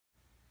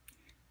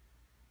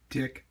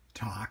Tick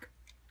tock,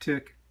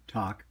 tick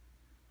tock.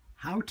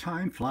 How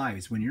time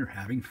flies when you're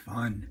having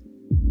fun.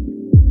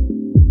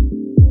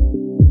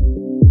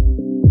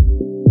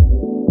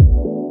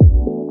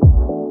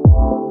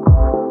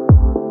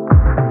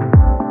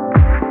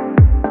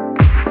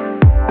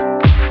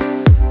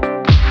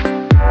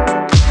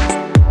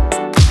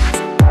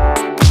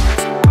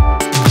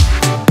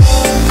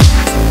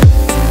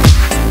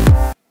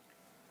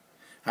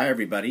 Hi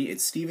everybody,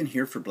 it's Stephen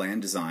here for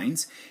Bland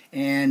Designs,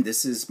 and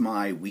this is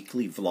my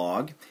weekly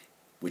vlog,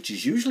 which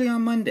is usually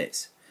on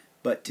Mondays.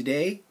 But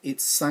today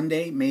it's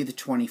Sunday, May the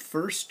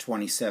 21st,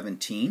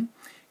 2017,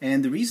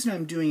 and the reason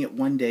I'm doing it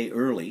one day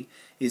early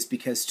is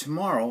because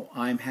tomorrow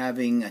I'm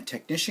having a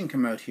technician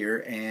come out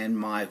here and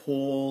my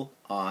whole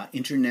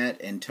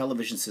internet and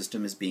television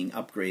system is being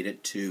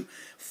upgraded to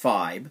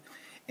 5,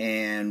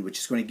 and which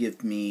is going to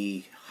give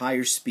me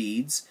higher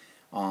speeds,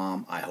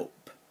 I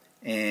hope.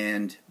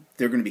 And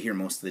they're going to be here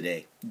most of the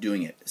day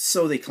doing it.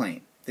 So they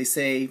claim. They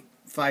say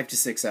 5 to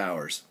 6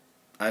 hours.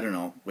 I don't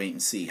know. Wait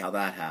and see how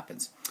that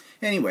happens.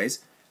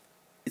 Anyways,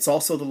 it's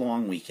also the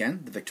long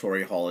weekend, the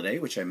Victoria holiday,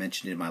 which I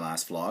mentioned in my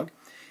last vlog.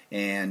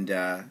 And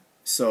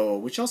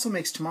which also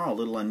makes tomorrow a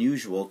little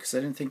unusual because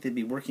I didn't think they'd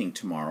be working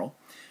tomorrow.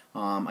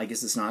 I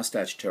guess it's not a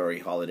statutory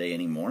holiday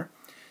anymore.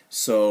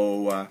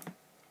 So,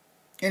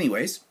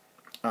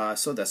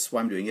 so that's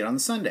why I'm doing it on the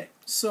Sunday.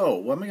 So,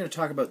 what am I going to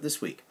talk about this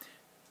week?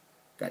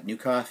 Got new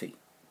coffee.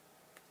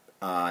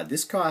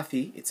 This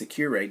coffee, it's a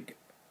Keurig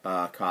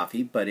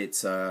coffee, but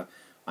it's I'm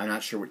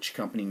not sure which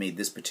company made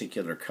this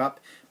particular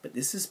cup, but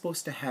this is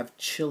supposed to have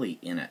chili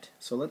in it.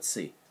 So let's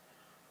see.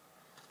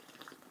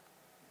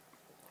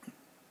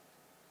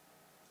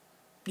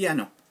 Yeah,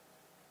 no.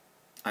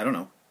 I don't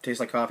know.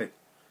 Tastes like coffee.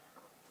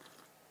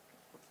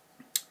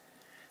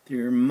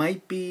 There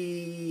might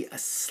be a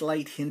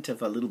slight hint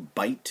of a little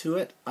bite to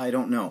it. I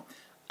don't know.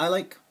 I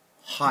like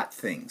hot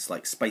things,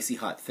 like spicy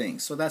hot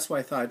things. So that's why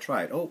I thought I'd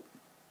try it. Oh,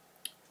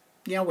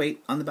 yeah,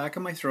 wait, on the back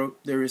of my throat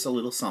there is a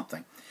little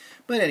something.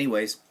 But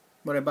anyways,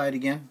 would I buy it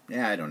again?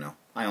 Yeah, I don't know.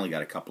 I only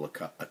got a couple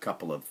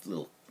of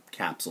little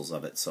capsules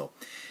of it. So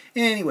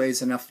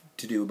anyways, enough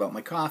to do about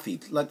my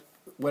coffee.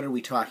 What are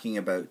we talking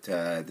about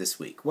this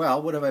week?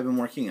 Well, what have I been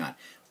working on?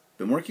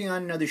 Been working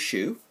on another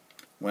shoe.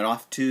 Went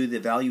off to the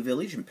Value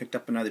Village and picked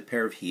up another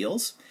pair of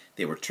heels.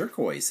 They were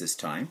turquoise this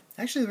time.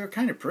 Actually, they were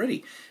kind of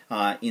pretty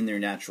in their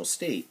natural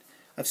state.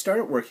 I've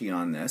started working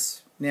on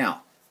this.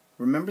 Now,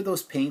 remember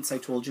those paints I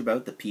told you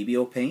about, the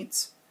PBO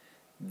paints?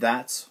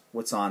 That's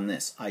what's on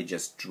this. I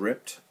just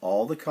dripped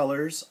all the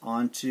colors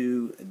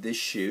onto this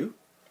shoe,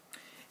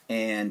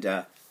 and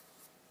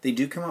they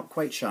do come up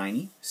quite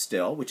shiny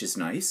still, which is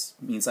nice.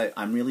 It means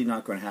I'm really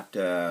not going to have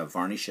to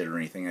varnish it or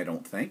anything, I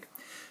don't think.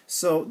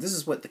 So this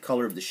is what the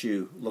color of the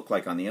shoe looked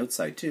like on the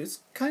outside too. It's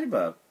kind of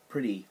a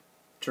pretty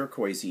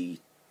turquoisey,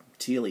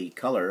 tealy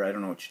color. I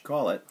don't know what you'd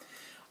call it.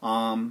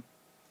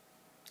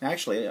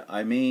 Actually,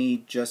 I may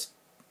just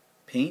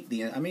leave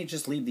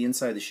the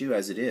inside of the shoe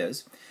as it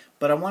is,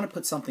 but I want to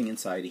put something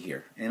inside of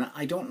here, and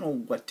I don't know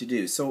what to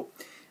do. So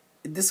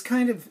this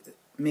kind of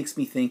makes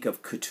me think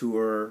of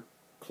couture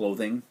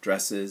clothing,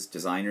 dresses,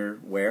 designer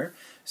wear.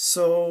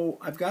 So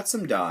I've got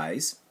some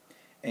dyes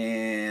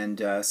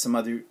and some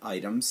other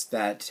items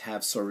that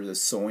have sort of a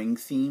sewing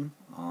theme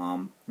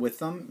with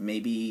them.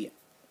 Maybe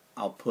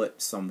I'll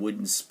put some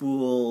wooden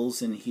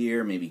spools in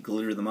here, maybe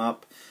glitter them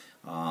up.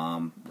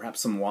 Wrap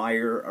some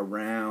wire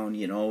around,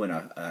 you know, in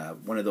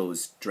one of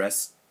those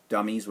dress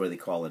dummies where they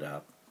call it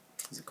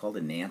is it called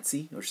a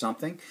Nancy or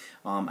something?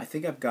 I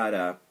think I've got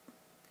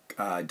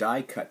a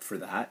die cut for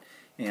that,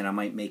 and I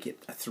might make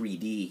it a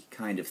 3D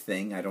kind of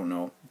thing. I don't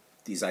know.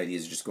 These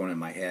ideas are just going in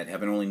my head.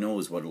 Heaven only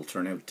knows what it'll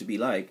turn out to be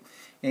like.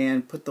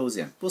 And put those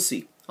in. We'll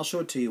see. I'll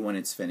show it to you when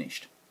it's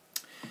finished.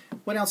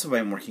 What else have I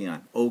been working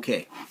on?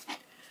 Okay.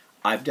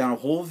 I've done a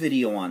whole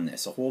video on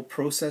this, a whole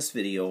process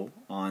video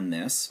on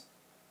this.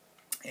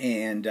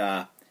 And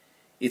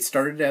it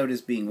started out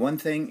as being one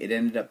thing, it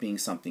ended up being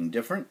something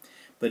different,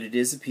 but it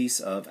is a piece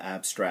of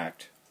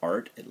abstract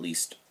art. At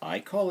least I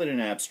call it an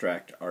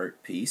abstract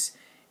art piece,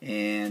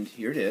 and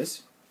here it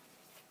is.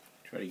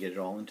 Try to get it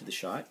all into the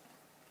shot.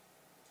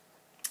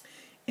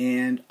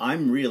 And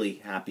I'm really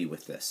happy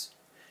with this.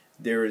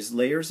 There is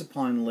layers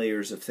upon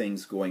layers of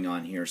things going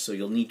on here, so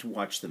you'll need to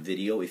watch the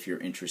video if you're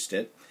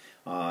interested.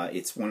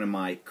 It's one of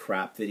my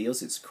crap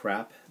videos. It's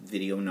crap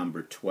video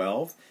number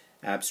 12.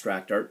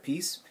 Abstract art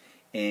piece,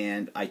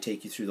 and I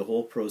take you through the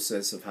whole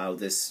process of how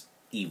this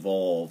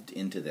evolved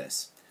into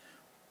this.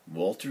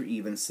 Walter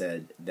even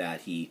said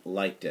that he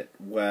liked it.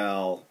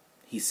 Well,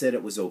 he said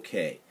it was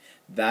okay.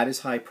 That is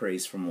high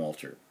praise from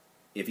Walter.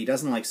 If he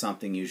doesn't like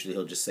something, usually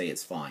he'll just say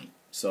it's fine.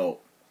 So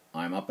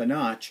I'm up a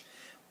notch,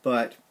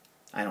 but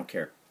I don't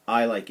care.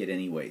 I like it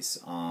anyways.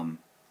 Yeah,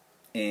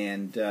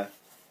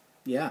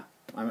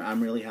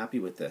 I'm really happy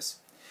with this.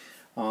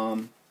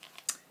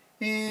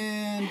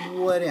 And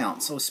what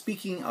else? So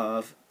speaking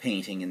of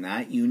painting and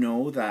that, you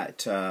know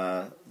that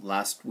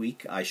last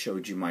week I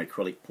showed you my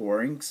acrylic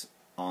pourings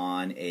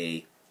on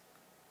a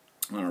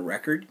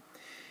record,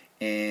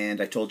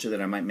 and I told you that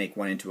I might make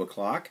one into a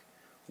clock.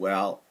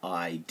 Well,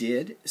 I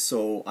did,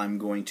 so I'm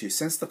going to,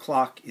 since the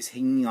clock is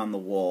hanging on the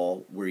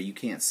wall where you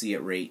can't see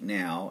it right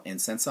now,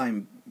 and since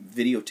I'm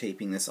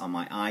videotaping this on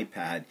my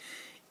iPad,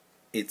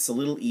 it's a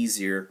little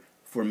easier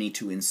for me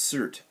to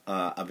insert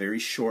a very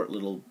short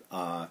little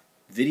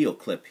video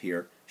clip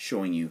here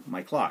showing you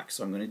my clock.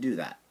 So I'm going to do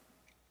that.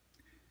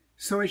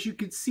 So as you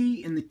can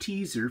see in the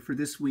teaser for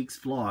this week's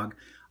vlog,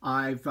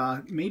 I've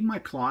made my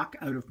clock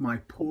out of my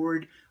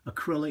poured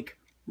acrylic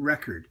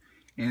record.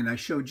 And I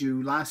showed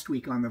you last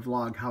week on the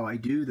vlog how I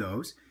do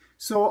those.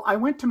 So I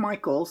went to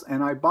Michael's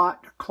and I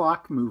bought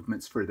clock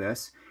movements for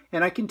this.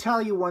 And I can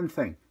tell you one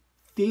thing.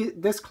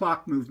 This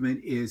clock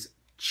movement is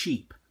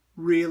cheap.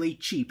 Really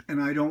cheap.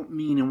 And I don't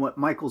mean in what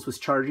Michael's was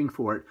charging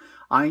for it.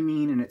 I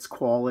mean in its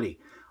quality.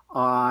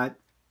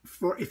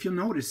 If you'll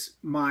notice,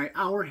 my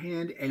hour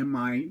hand and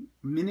my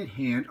minute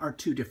hand are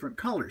two different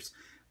colors.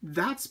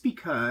 That's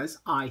because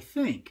I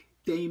think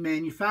they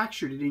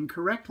manufactured it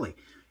incorrectly.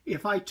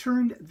 If I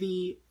turned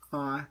the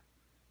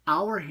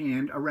hour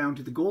hand around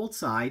to the gold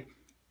side,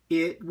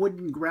 it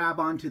wouldn't grab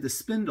onto the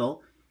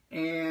spindle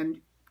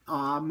and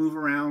move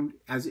around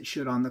as it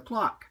should on the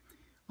clock.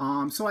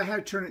 So I had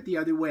to turn it the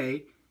other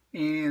way,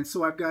 and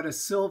so I've got a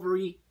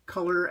silvery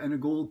color and a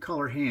gold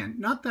color hand.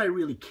 Not that I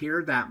really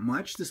care that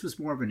much. This was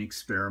more of an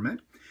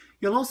experiment.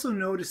 You'll also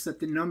notice that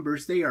the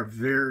numbers, they are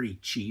very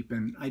cheap,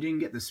 and I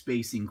didn't get the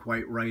spacing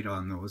quite right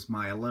on those.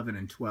 My 11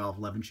 and 12,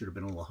 11 should have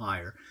been a little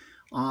higher.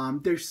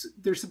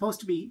 They're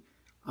supposed to be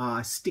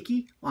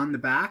sticky on the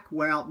back.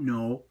 Well,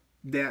 no,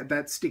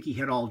 that sticky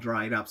had all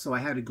dried up, so I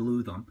had to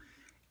glue them.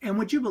 And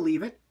would you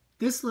believe it?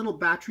 This little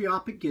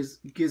battery-optic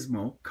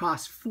gizmo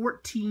costs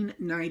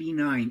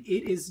 $14.99.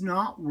 It is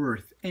not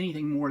worth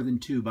anything more than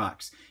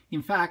 $2.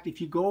 In fact,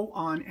 if you go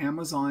on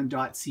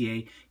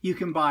Amazon.ca, you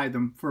can buy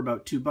them for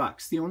about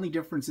 $2. The only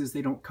difference is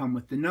they don't come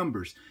with the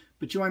numbers.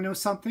 But you want to know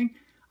something?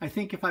 I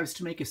think if I was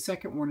to make a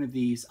second one of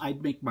these,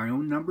 I'd make my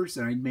own numbers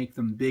and I'd make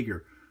them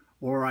bigger.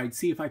 Or I'd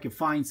see if I could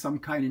find some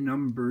kind of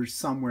numbers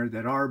somewhere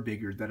that are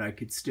bigger that I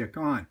could stick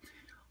on.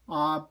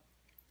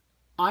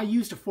 I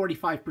used a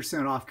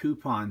 45% off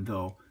coupon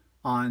though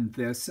on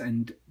this,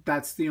 and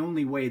that's the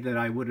only way that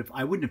I wouldn't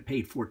have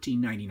paid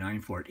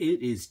 $14.99 for it.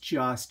 It is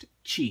just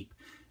cheap.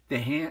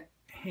 The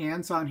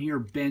hands on here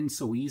bend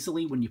so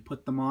easily when you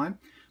put them on.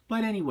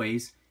 But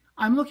anyways,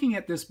 I'm looking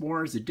at this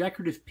more as a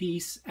decorative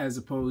piece as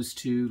opposed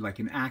to like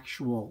an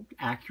actual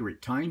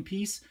accurate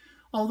timepiece.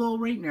 Although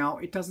right now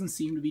it doesn't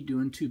seem to be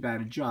doing too bad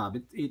a job.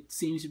 It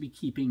seems to be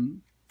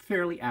keeping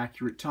fairly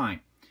accurate time.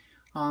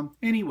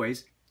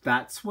 Anyways,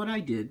 that's what I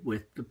did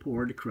with the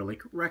poured acrylic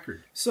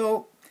record.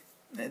 So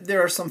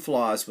there are some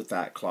flaws with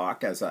that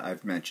clock, as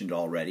I've mentioned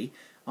already.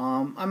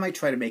 I might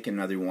try to make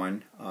another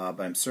one,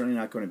 but I'm certainly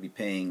not going to be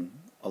paying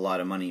a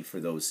lot of money for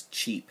those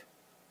cheap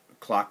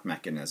clock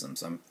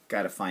mechanisms. I've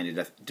got to find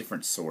a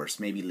different source,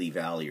 maybe Lee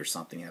Valley or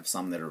something. Have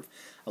some that are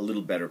a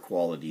little better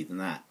quality than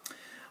that.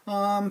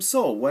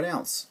 So what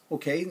else?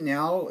 Okay,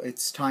 now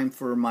it's time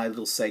for my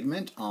little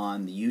segment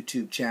on the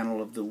YouTube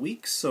channel of the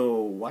week,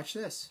 so watch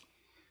this.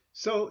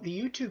 So the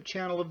YouTube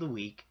channel of the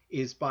week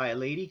is by a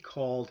lady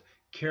called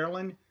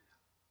Carolyn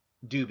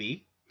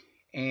Doobie,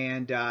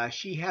 and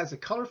she has a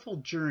colorful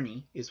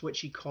journey is what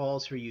she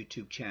calls her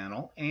YouTube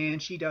channel,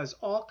 and she does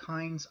all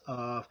kinds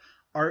of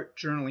art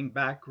journaling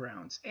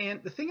backgrounds.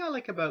 And the thing I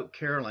like about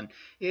Carolyn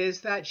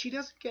is that she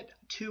doesn't get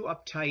too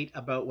uptight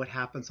about what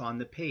happens on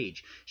the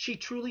page. She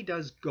truly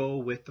does go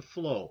with the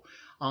flow.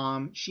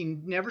 She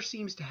never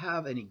seems to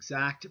have an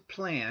exact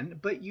plan,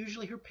 but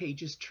usually her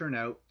pages turn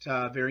out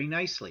very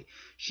nicely.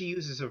 She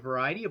uses a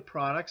variety of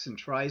products and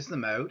tries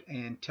them out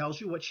and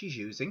tells you what she's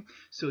using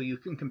so you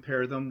can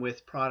compare them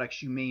with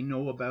products you may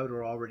know about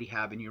or already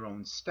have in your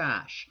own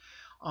stash.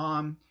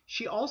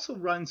 She also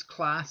runs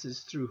classes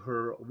through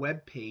her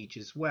web page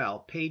as well,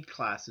 paid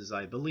classes,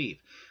 I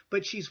believe.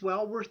 But she's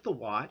well worth the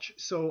watch,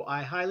 so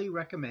I highly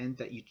recommend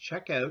that you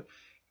check out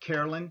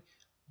Carolyn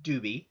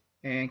Doobie.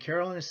 And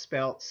Carolyn is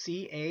spelled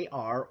C-A-R-O-L-Y-N,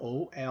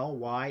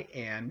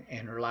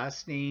 and her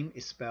last name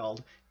is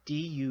spelled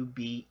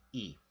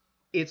D-U-B-E.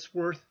 It's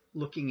worth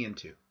looking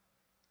into.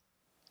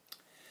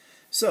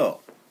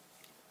 So,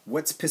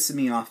 what's pissing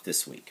me off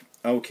this week?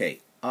 Okay,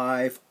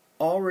 I've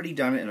already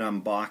done an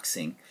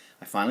unboxing.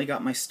 I finally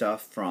got my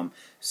stuff from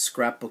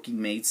Scrapbooking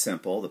Made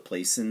Simple, the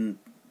place in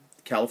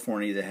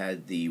California that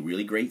had the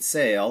really great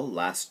sale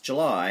last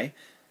July.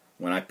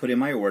 When I put in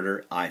my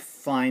order, I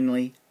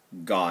finally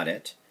got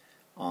it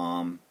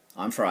on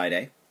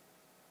Friday,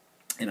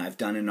 and I've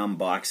done an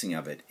unboxing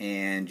of it,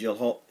 and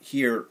you'll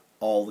hear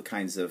all the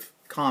kinds of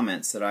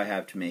comments that I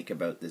have to make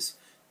about this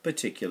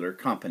particular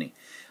company.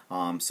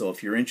 So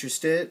if you're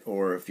interested,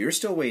 or if you're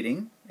still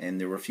waiting, and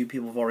there were a few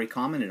people who have already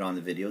commented on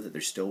the video that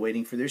they're still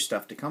waiting for their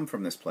stuff to come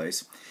from this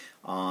place,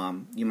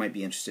 you might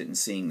be interested in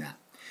seeing that.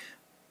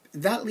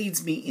 That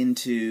leads me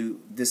into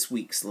this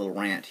week's little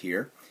rant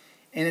here,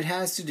 and it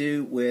has to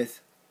do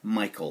with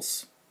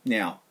Michael's.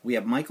 Now, we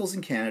have Michael's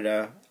in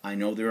Canada. I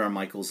know there are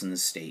Michael's in the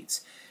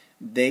States.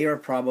 They are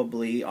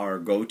probably our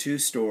go-to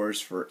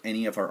stores for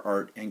any of our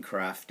art and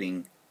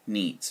crafting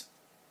needs.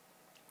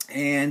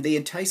 And they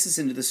entice us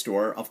into the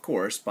store, of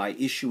course, by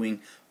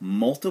issuing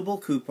multiple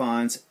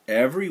coupons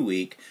every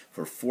week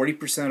for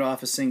 40%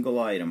 off a single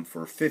item,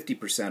 for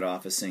 50%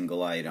 off a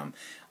single item.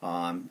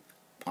 On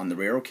the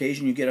rare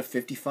occasion, you get a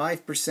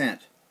 55%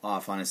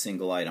 off on a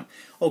single item.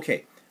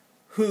 Okay,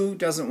 who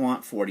doesn't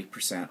want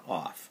 40%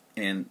 off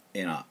and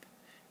up?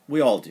 We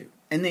all do,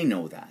 and they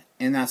know that.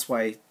 And that's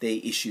why they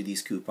issue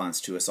these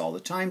coupons to us all the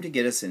time to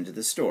get us into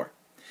the store.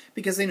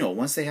 Because they know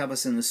once they have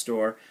us in the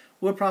store,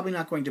 we're probably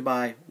not going to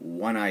buy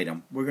one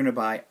item. We're going to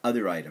buy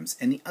other items.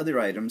 And the other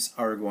items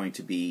are going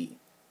to be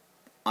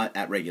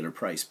at regular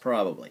price,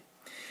 probably.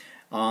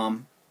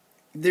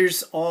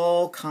 There's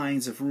all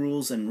kinds of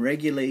rules and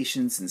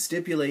regulations and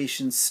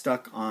stipulations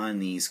stuck on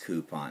these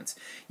coupons.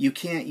 You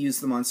can't use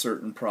them on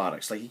certain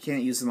products. Like you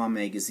can't use them on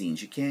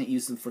magazines. You can't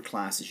use them for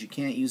classes. You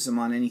can't use them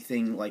on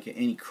anything like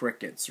any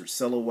crickets or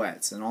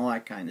silhouettes and all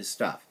that kind of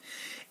stuff.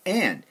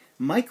 And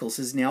Michaels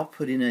has now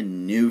put in a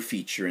new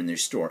feature in their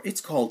store. It's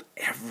called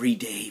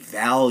Everyday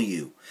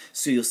Value.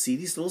 So you'll see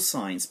these little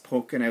signs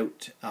poking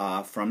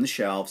out from the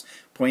shelves,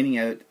 pointing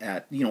out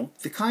at,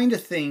 the kind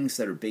of things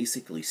that are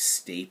basically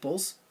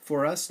staples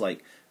for us,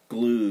 like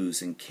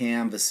glues and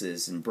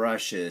canvases and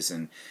brushes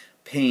and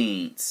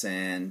paints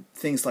and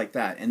things like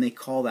that. And they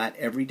call that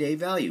Everyday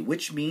Value,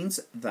 which means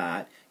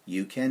that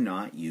you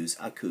cannot use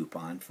a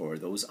coupon for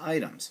those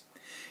items.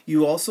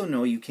 You also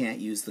know you can't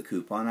use the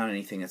coupon on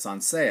anything that's on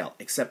sale,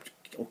 except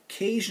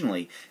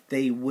occasionally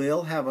they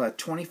will have a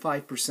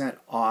 25%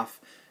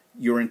 off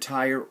your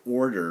entire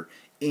order,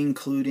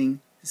 including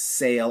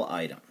sale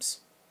items.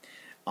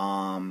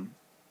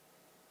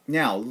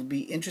 Now, it'll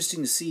be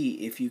interesting to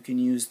see if you can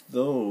use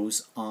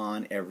those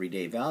on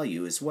Everyday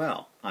Value as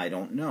well. I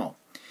don't know.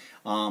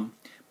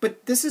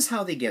 But this is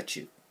how they get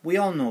you. We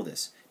all know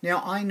this.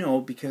 Now, I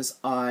know because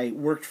I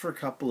worked for a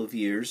couple of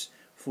years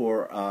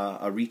for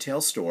a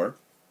retail store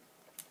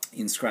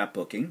in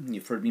scrapbooking.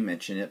 You've heard me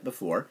mention it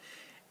before.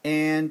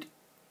 And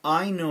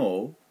I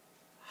know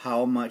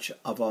how much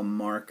of a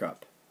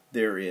markup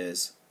there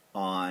is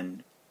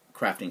on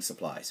crafting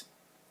supplies.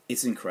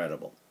 It's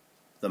incredible,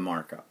 the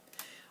markup.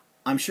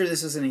 I'm sure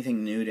this isn't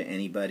anything new to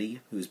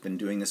anybody who's been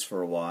doing this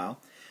for a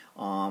while.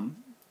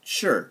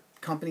 Sure,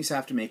 companies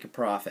have to make a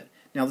profit.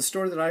 Now, the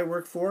store that I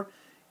work for,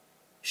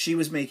 she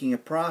was making a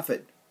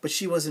profit, but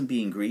she wasn't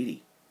being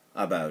greedy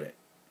about it.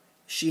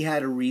 She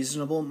had a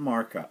reasonable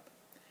markup,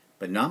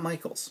 but not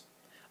Michaels.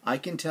 I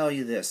can tell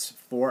you this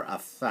for a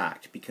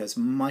fact, because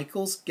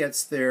Michaels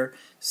gets their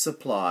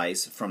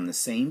supplies from the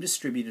same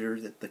distributor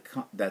that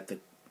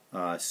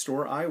the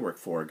store I work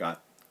for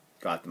got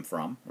them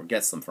from, or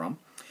gets them from,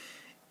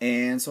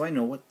 and so I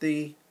know what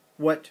the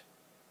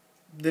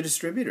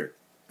distributor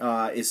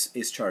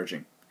is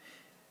charging.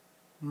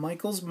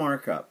 Michaels'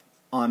 markup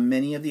on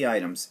many of the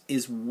items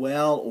is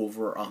well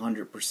over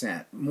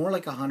 100%, more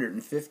like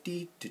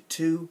 150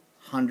 to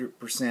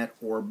 200%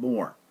 or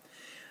more.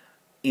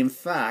 In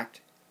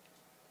fact,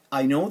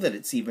 I know that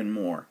it's even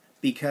more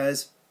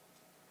because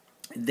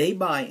they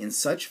buy in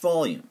such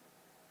volume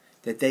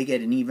that they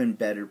get an even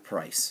better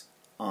price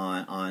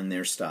on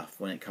their stuff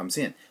when it comes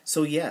in.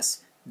 So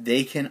yes,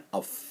 they can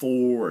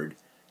afford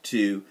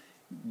to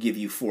give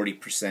you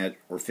 40%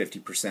 or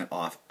 50%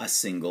 off a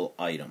single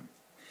item.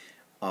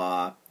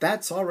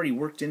 That's already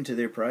worked into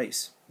their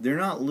price. They're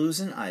not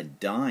losing a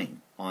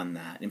dime on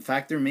that. In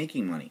fact, they're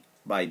making money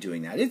by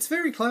doing that. It's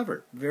very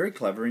clever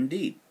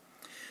indeed.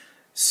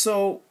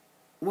 So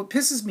what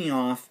pisses me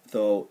off,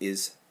 though,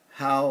 is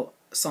how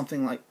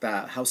something like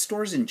that, how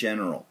stores in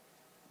general,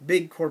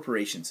 big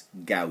corporations,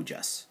 gouge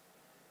us.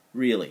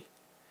 Really.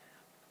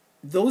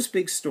 Those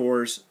big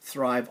stores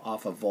thrive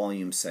off of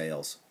volume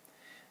sales.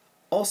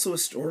 Also, a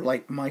store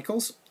like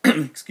Michaels,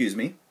 excuse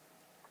me,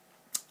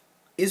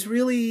 is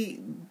really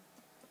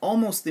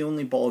almost the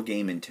only ball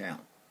game in town,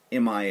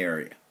 in my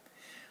area.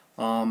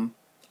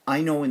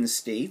 I know in the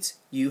States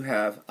you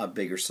have a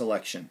bigger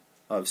selection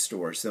of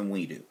stores than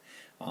we do.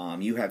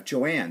 You have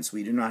Joann's.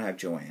 We do not have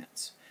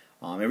Joann's.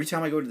 Every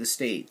time I go to the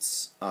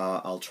States,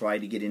 I'll try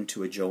to get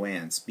into a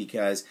Joann's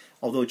because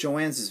although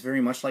Joann's is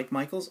very much like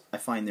Michael's, I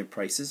find their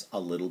prices a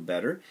little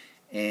better,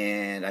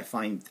 and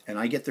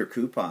I get their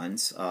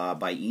coupons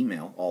by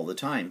email all the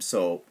time.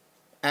 So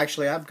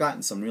actually, I've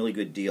gotten some really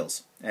good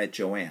deals at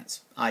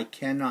Joann's. I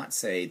cannot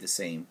say the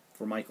same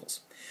for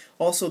Michael's.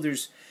 Also,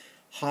 there's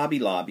Hobby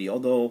Lobby,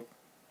 although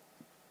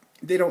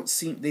they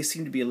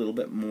seem to be a little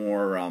bit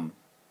more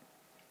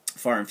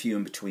far and few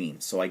in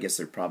between. So I guess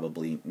there are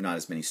probably not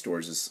as many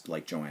stores as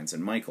like Joann's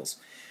and Michael's.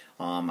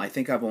 I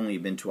think I've only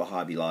been to a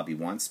Hobby Lobby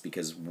once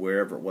because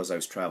wherever it was I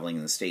was traveling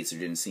in the States, there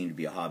didn't seem to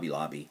be a Hobby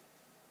Lobby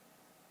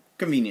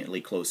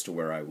conveniently close to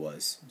where I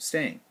was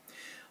staying.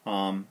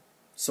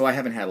 So I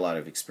haven't had a lot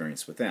of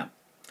experience with them.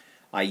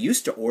 I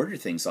used to order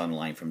things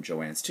online from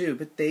Joann's too,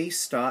 but they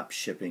stopped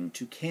shipping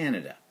to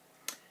Canada.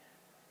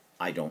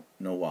 I don't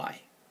know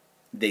why.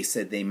 They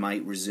said they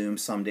might resume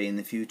someday in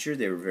the future.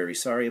 They were very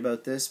sorry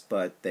about this,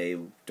 but they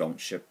don't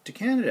ship to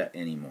Canada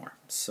anymore.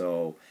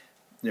 So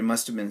there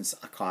must have been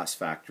a cost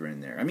factor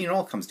in there. I mean, it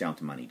all comes down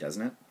to money,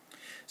 doesn't it?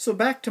 So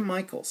back to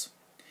Michael's.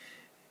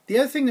 The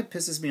other thing that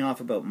pisses me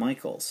off about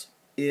Michaels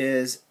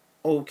is,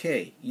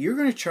 okay, you're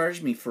going to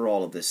charge me for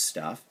all of this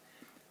stuff.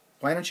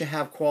 Why don't you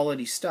have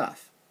quality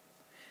stuff?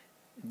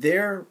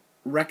 Their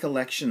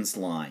Recollections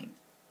line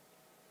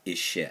is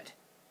shit.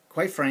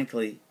 Quite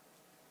frankly,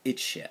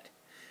 it's shit.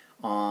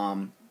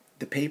 The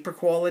paper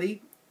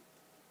quality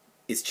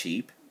is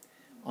cheap.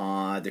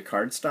 The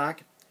cardstock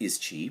is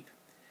cheap.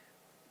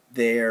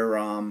 Their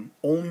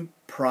own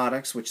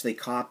products, which they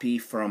copy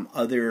from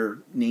other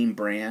name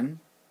brand,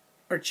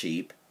 are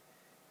cheap.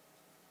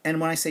 And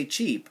when I say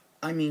cheap,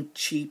 I mean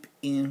cheap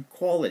in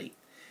quality.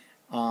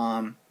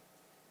 They're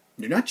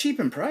not cheap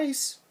in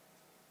price.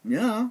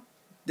 No,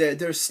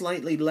 they're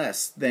slightly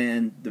less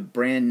than the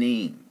brand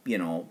name. You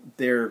know,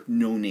 their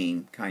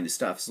no-name kind of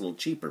stuff is a little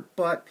cheaper,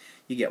 but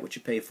you get what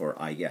you pay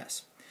for, I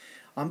guess.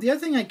 The other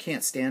thing I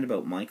can't stand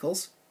about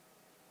Michaels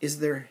is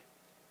their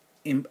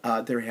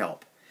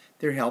help.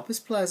 Their help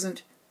is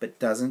pleasant, but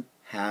doesn't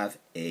have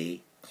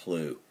a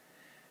clue.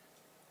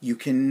 You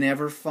can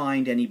never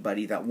find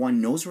anybody that,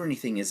 one, knows where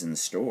anything is in the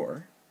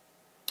store,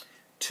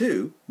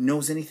 two,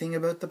 knows anything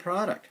about the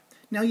product.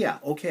 Now, yeah,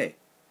 okay,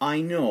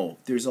 I know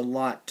there's a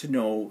lot to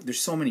know.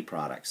 There's so many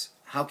products.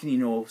 How can you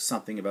know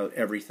something about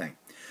everything?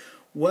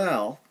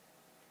 Well,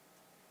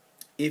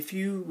 if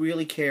you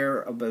really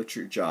care about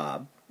your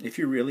job, if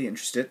you're really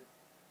interested,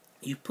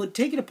 you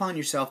take it upon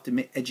yourself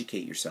to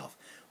educate yourself.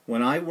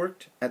 When I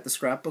worked at the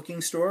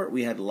scrapbooking store,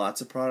 we had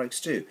lots of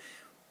products too.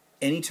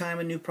 Anytime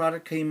a new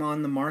product came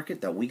on the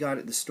market that we got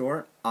at the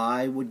store,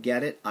 I would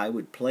get it, I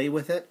would play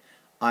with it,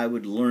 I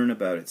would learn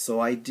about it, so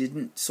I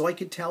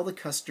could tell the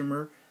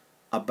customer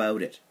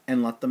about it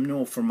and let them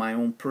know from my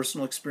own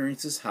personal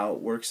experiences how it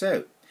works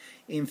out.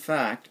 In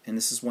fact, and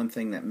this is one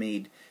thing that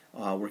made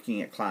working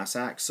at Class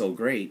Act so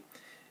great,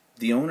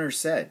 the owner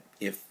said,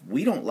 if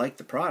we don't like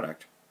the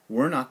product,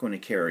 we're not going to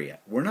carry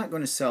it. We're not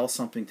going to sell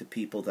something to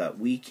people that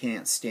we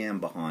can't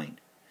stand behind.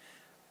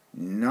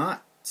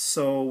 Not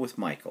so with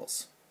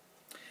Michaels.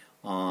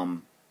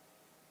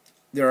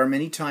 There are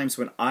many times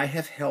when I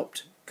have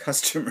helped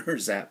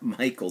customers at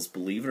Michaels,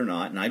 believe it or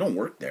not, and I don't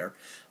work there.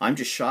 I'm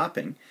just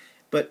shopping.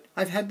 But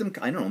I've had them,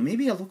 I don't know,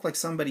 maybe I look like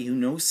somebody who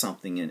knows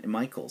something in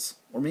Michaels.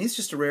 Or maybe it's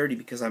just a rarity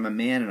because I'm a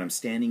man and I'm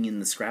standing in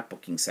the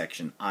scrapbooking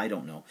section. I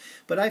don't know.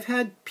 But I've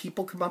had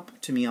people come up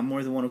to me on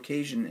more than one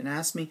occasion and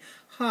ask me,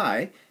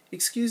 hi,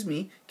 excuse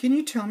me, can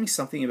you tell me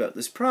something about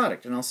this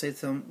product? And I'll say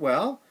to them,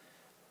 well,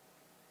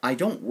 I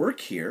don't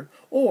work here.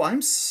 Oh,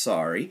 I'm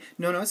sorry.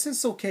 No,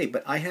 it's okay,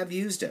 but I have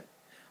used it.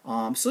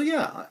 So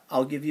yeah,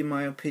 I'll give you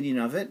my opinion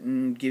of it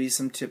and give you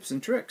some tips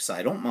and tricks.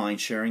 I don't mind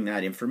sharing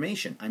that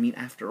information. I mean,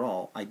 after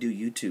all, I do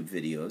YouTube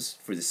videos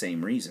for the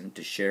same reason,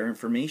 to share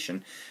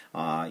information.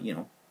 What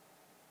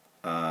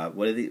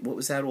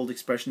was that old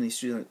expression they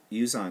used to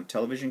use on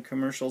television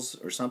commercials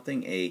or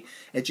something? A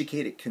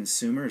educated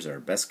consumer is our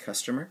best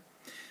customer.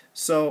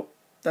 So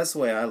that's the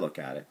way I look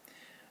at it.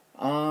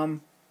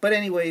 But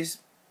anyways,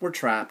 we're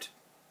trapped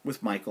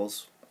with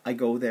Michaels. I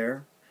go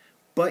there,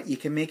 but you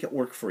can make it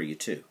work for you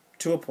too.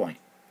 To a point.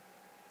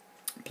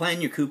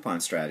 Plan your coupon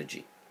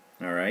strategy.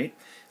 All right?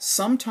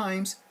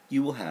 Sometimes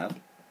you will have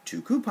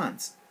two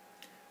coupons.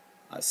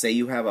 Say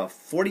you have a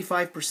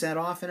 45%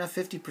 off and a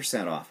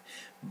 50% off.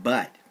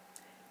 But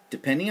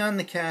depending on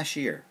the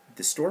cashier,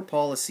 the store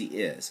policy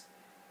is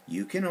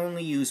you can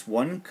only use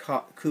one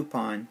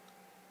coupon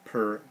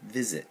per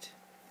visit.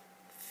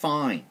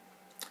 Fine.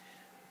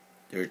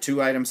 There are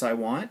two items I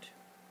want.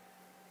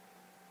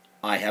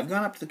 I have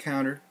gone up to the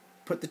counter,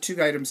 put the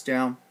two items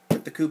down,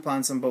 put the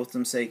coupons on both of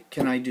them, say,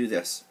 can I do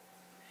this?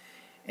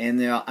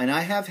 And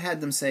I have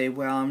had them say,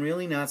 well, I'm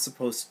really not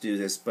supposed to do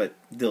this, but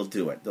they'll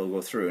do it. They'll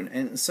go through.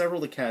 And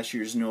several of the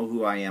cashiers know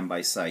who I am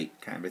by sight,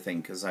 kind of a thing,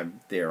 because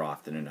I'm there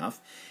often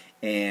enough.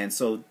 And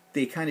so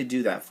they kind of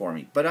do that for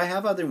me. But I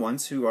have other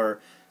ones who are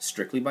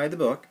strictly by the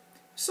book.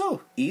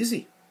 So,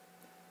 easy.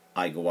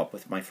 I go up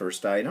with my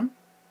first item.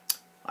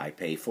 I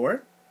pay for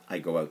it. I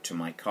go out to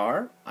my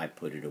car, I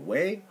put it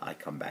away, I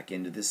come back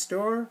into the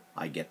store,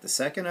 I get the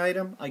second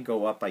item, I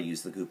go up, I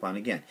use the coupon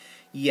again.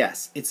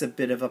 Yes, it's a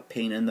bit of a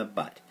pain in the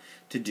butt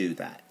to do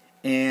that.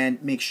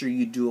 And make sure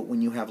you do it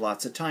when you have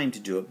lots of time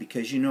to do it,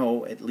 because you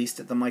know, at least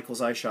at the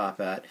Michaels I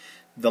shop at,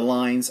 the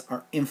lines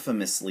are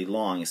infamously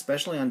long,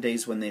 especially on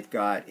days when they've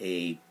got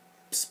a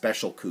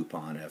special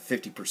coupon, a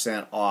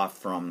 50% off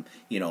from,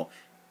 9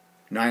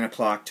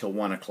 o'clock till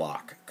 1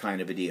 o'clock kind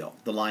of a deal.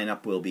 The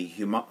lineup will be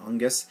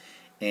humongous,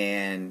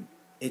 and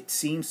it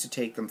seems to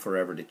take them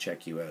forever to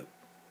check you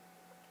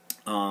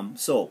out.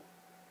 So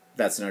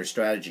that's another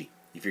strategy.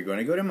 If you're going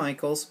to go to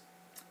Michaels,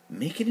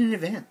 make it an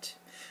event.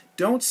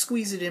 Don't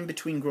squeeze it in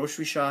between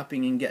grocery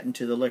shopping and getting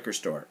to the liquor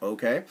store,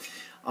 okay?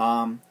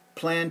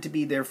 Plan to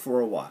be there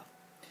for a while.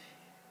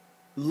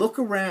 Look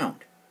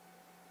around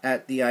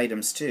at the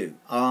items too.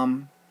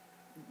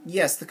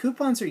 Yes, the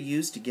coupons are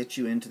used to get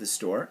you into the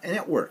store, and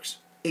it works.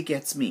 It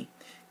gets me.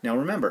 Now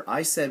remember,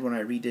 I said when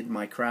I redid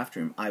my craft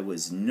room, I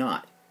was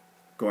not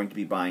going to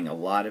be buying a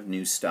lot of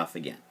new stuff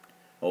again.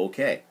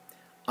 Okay,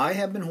 I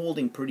have been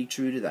holding pretty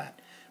true to that.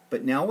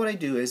 But now what I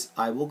do is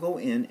I will go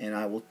in and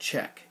I will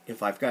check.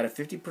 If I've got a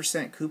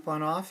 50%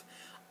 coupon off,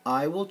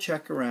 I will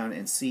check around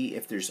and see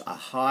if there's a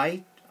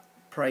high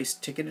price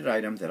ticketed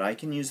item that I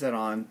can use that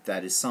on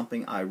that is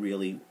something I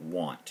really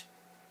want.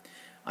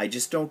 I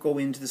just don't go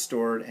into the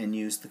store and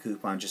use the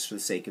coupon just for the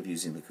sake of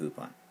using the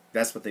coupon.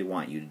 That's what they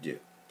want you to do.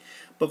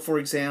 But for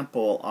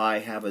example, I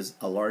have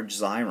a large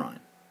Xyron,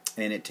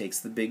 and it takes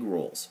the big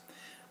rolls.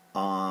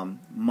 My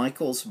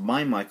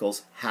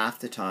Michaels, half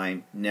the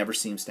time, never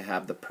seems to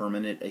have the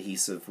permanent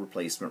adhesive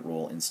replacement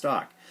roll in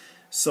stock.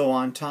 So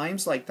on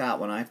times like that,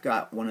 when I've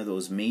got one of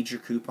those major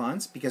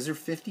coupons, because they're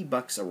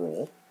 $50 a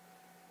roll,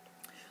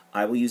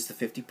 I will use the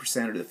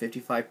 50% or the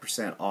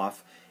 55%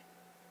 off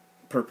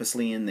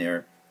purposely in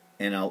there,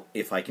 and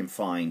if I can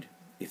find,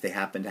 if they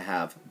happen to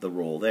have the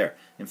roll there.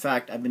 In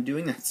fact, I've been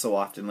doing that so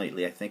often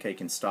lately, I think I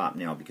can stop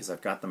now because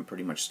I've got them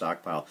pretty much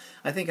stockpiled.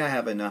 I think I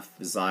have enough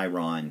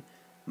Xyron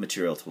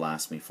material to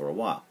last me for a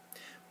while.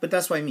 But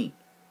that's what I mean.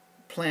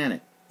 Plan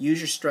it. Use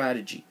your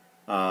strategy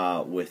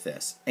with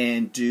this.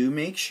 And do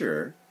make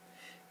sure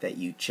that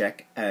you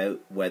check out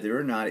whether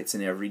or not it's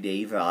an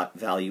everyday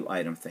value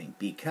item thing.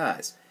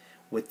 Because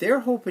what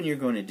they're hoping you're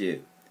going to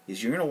do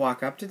is you're going to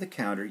walk up to the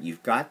counter,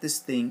 you've got this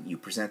thing, you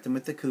present them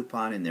with the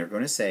coupon, and they're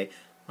going to say,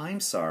 I'm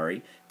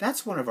sorry,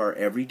 that's one of our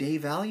everyday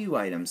value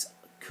items.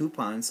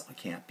 Coupons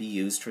can't be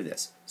used for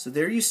this. So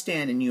there you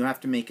stand, and you have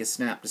to make a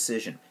snap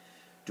decision.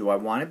 Do I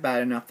want it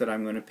bad enough that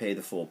I'm going to pay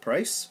the full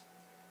price?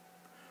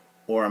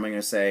 Or am I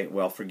going to say,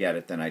 well, forget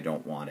it, then I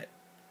don't want it?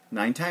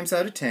 9 times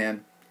out of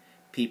 10,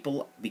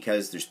 people,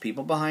 because there's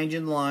people behind you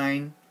in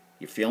line,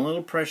 you're feeling a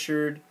little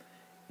pressured,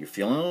 you're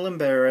feeling a little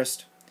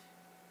embarrassed,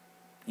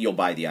 you'll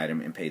buy the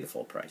item and pay the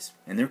full price.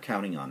 And they're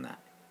counting on that.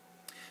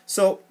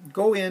 So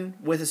go in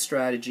with a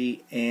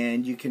strategy,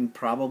 and you can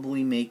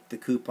probably make the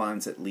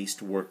coupons at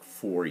least work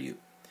for you.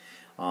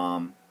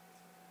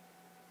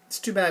 It's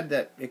too bad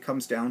that it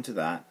comes down to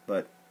that,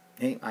 but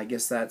hey, I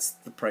guess that's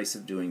the price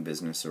of doing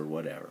business or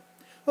whatever.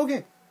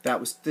 Okay, that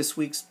was this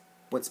week's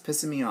What's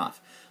Pissing Me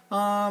Off.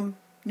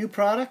 New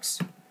products?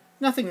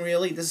 Nothing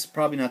really. This is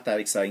probably not that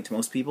exciting to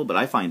most people, but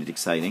I find it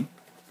exciting.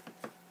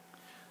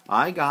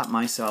 I got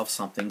myself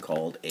something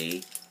called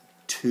a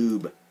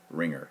tube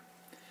ringer.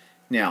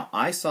 Now,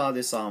 I saw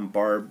this on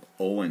Barb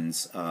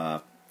Owen's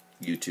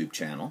YouTube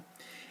channel,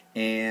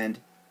 and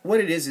what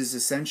it is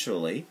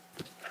essentially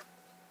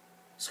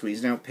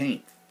squeezing out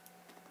paint.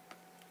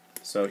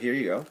 So here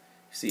you go.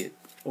 See, it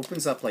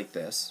opens up like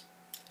this.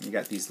 You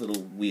got these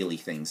little wheelie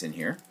things in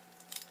here.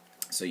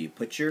 So you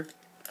put your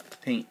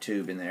paint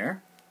tube in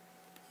there,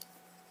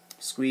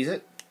 squeeze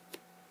it,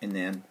 and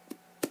then,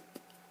 you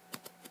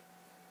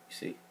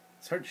see,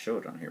 it's hard to show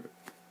it on here, but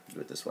do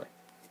it this way.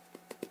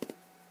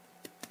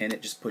 And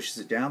it just pushes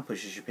it down,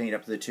 pushes your paint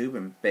up to the tube,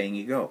 and bang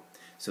you go.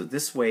 So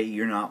this way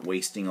you're not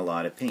wasting a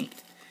lot of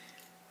paint.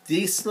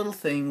 This little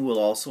thing will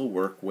also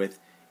work with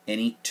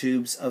any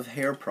tubes of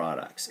hair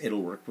products.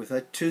 It'll work with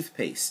a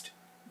toothpaste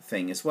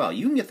thing as well.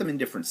 You can get them in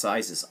different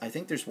sizes. I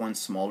think there's one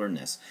smaller than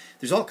this.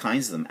 There's all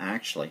kinds of them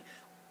actually.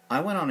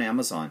 I went on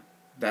Amazon.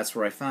 That's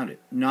where I found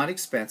it. Not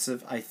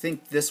expensive. I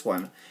think this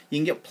one, you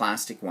can get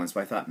plastic ones,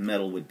 but I thought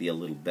metal would be a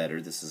little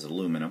better. This is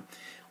aluminum.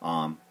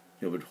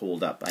 It would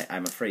hold up.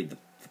 I'm afraid the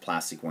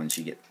plastic ones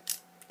you get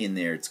in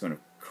there, it's going to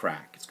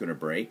crack. It's going to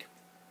break.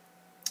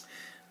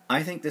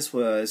 I think this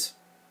was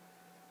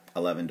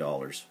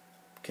 $11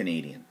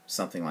 Canadian,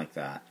 something like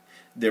that.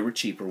 There were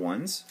cheaper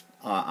ones.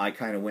 I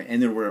kind of went,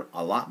 and there were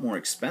a lot more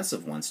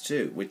expensive ones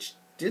too, which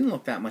didn't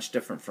look that much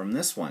different from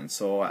this one.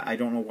 So I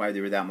don't know why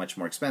they were that much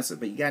more expensive,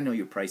 but you got to know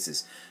your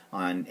prices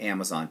on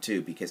Amazon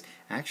too, because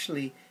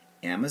actually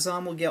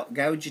Amazon will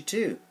gouge you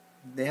too.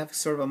 They have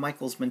sort of a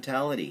Michael's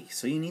mentality,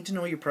 so you need to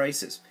know your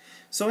prices.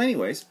 So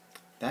anyways,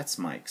 that's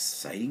my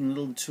exciting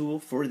little tool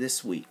for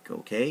this week,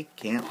 okay?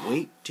 Can't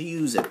wait to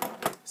use it.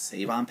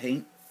 Save on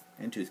paint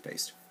and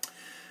toothpaste.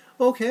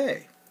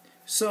 Okay,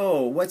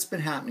 so what's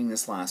been happening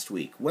this last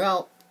week?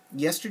 Well,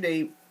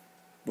 yesterday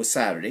was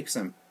Saturday, because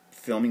I'm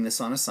filming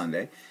this on a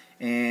Sunday,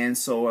 and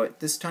so at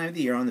this time of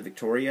the year, on the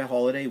Victoria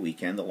holiday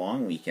weekend, the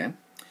long weekend,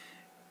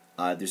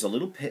 there's a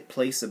little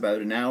place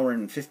about an hour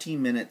and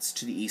 15 minutes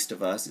to the east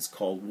of us. It's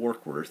called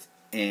Warkworth,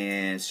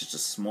 and it's just a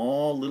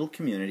small little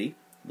community,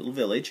 little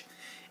village,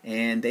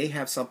 and they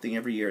have something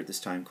every year at this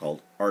time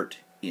called Art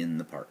in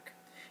the Park.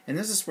 And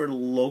this is where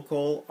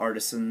local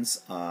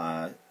artisans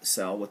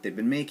sell what they've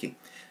been making.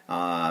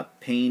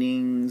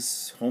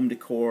 Paintings, home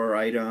decor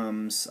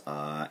items,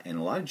 and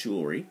a lot of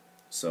jewelry.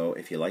 So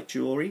if you like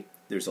jewelry,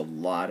 there's a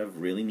lot of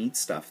really neat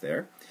stuff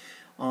there.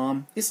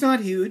 It's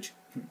not huge.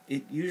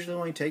 It usually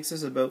only takes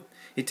us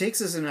it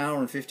takes us an hour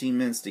and 15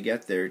 minutes to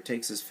get there. It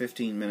takes us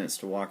 15 minutes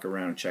to walk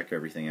around and check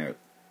everything out.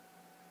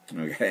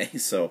 Okay,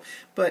 so,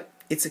 but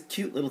it's a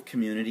cute little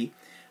community.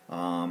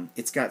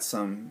 It's got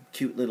some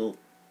cute little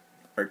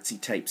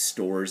artsy type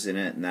stores in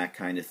it and that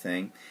kind of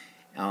thing.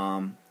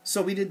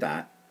 So we did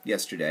that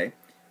yesterday.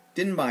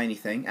 Didn't buy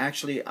anything.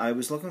 Actually, I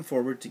was looking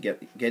forward to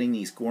getting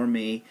these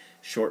gourmet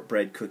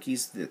shortbread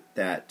cookies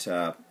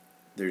that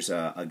there's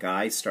a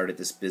guy started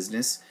this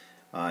business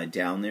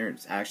down there.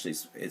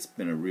 It's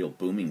been a real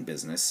booming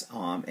business,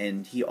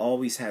 and he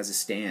always has a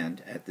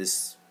stand at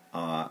this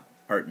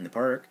Art in the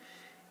Park,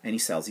 and he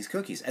sells these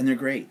cookies, and they're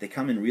great. They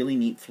come in really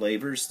neat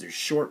flavors. There's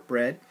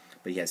shortbread,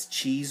 but he has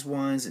cheese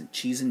ones and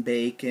cheese and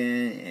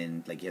bacon,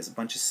 and like he has a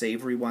bunch of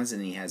savory ones,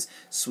 and he has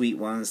sweet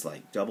ones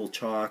like double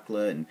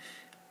chocolate and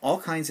all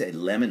kinds of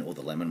lemon. Oh,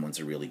 the lemon ones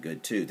are really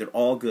good too. They're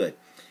all good.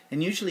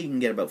 And usually you can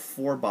get about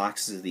 4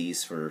 boxes of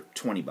these for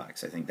 20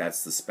 bucks. I think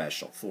that's the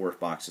special. 4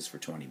 boxes for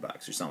 20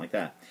 bucks or something like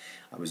that.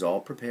 I was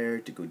all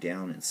prepared to go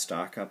down and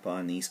stock up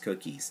on these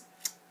cookies.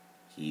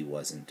 He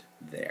wasn't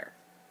there.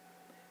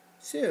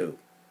 So,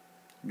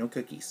 no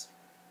cookies.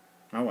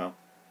 Oh well.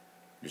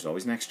 There's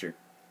always next year.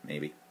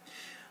 Maybe.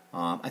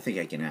 I think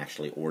I can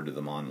actually order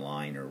them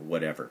online or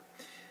whatever.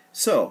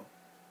 So,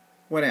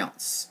 what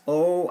else?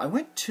 Oh, I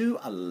went to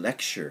a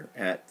lecture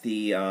at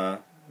the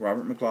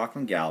Robert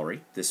McLaughlin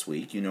Gallery this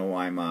week. You know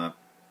I'm a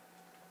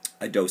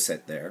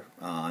docent there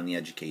on the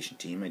education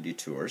team. I do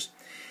tours.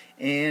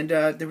 And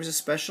there was a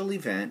special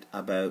event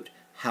about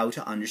how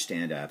to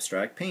understand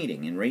abstract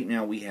painting. And right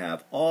now we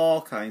have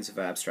all kinds of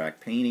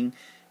abstract painting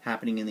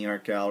happening in the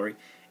art gallery.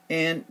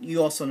 And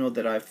you also know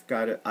that I've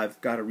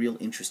got a real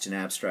interest in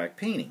abstract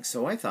painting.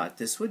 So I thought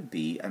this would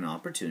be an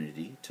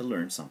opportunity to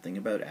learn something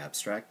about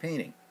abstract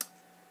painting.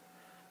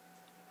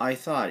 I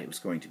thought it was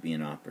going to be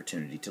an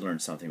opportunity to learn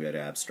something about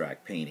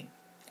abstract painting.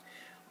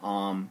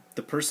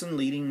 The person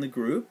leading the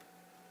group,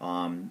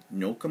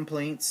 no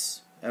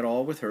complaints at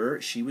all with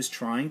her. She was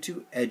trying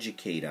to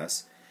educate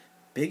us.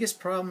 Biggest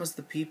problem was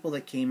the people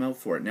that came out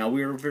for it. Now,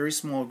 we were a very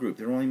small group.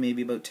 There were only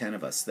maybe about 10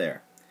 of us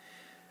there.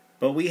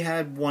 But we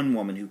had one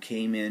woman who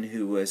came in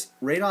who was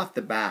right off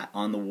the bat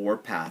on the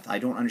warpath. I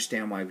don't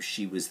understand why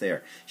she was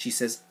there. She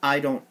says, I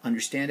don't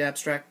understand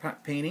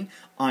abstract painting.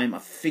 I'm a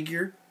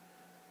figure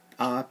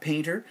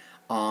painter.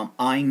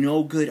 I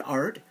know good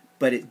art,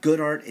 but good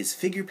art is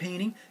figure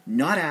painting,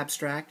 not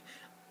abstract.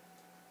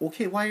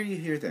 Okay, why are you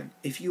here then?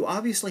 If you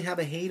obviously have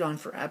a hate-on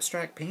for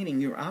abstract painting,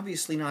 you're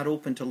obviously not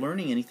open to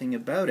learning anything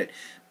about it.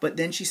 But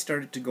then she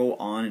started to go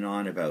on and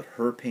on about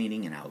her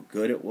painting and how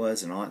good it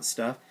was and all that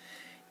stuff.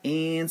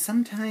 And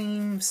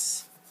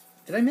sometimes,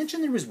 did I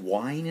mention there was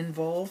wine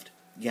involved?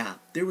 Yeah,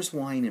 there was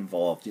wine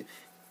involved.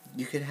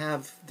 You could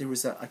have, there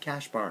was a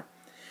cash bar.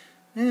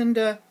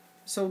 And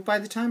so by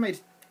the time I'd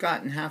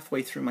gotten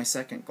halfway through my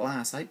second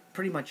glass, I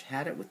pretty much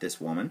had it with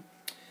this woman.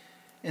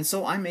 And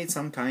so I made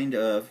some kind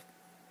of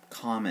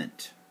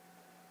comment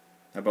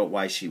about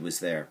why she was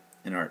there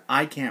in art.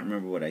 I can't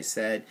remember what I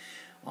said.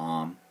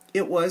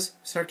 It was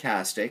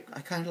sarcastic. I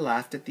kind of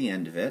laughed at the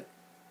end of it.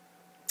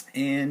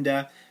 And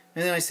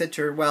then I said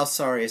to her, well,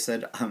 sorry, I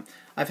said,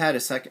 I've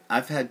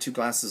had 2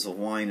 glasses of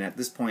wine, and at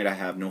this point I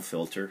have no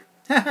filter.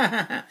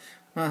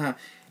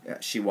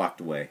 She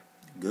walked away.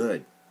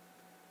 Good.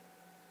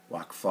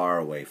 Walk far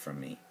away from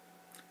me.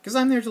 Because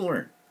I'm there to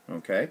learn,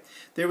 okay?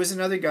 There was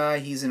another guy,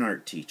 he's an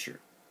art teacher.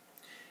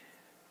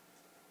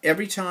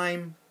 Every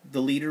time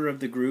the leader of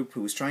the group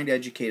who was trying to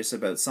educate us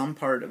about some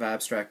part of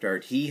abstract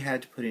art, he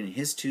had to put in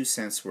his 2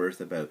 cents worth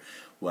about,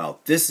 well,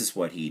 this is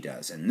what he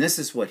does, and this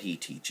is what he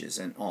teaches,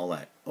 and all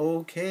that.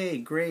 Okay,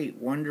 great,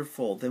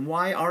 wonderful. Then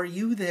why are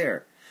you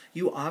there?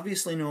 You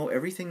obviously know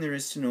everything there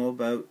is to know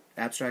about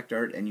abstract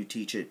art, and you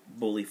teach it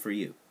bully for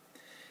you.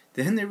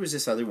 Then there was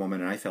this other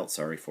woman, and I felt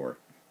sorry for her.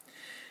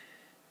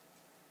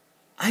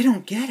 I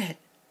don't get it.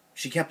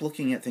 She kept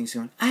looking at things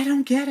going, I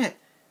don't get it.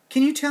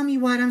 Can you tell me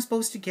what I'm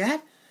supposed to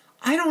get?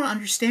 I don't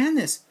understand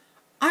this.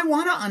 I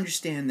want to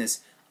understand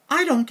this.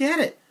 I don't get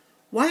it.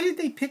 Why did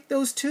they pick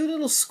those 2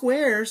 little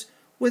squares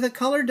with a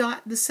color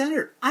dot in the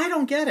center? I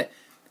don't get it.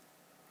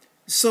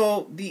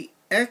 So the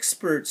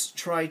experts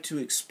tried to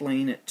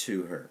explain it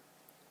to her.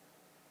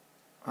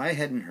 I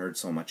hadn't heard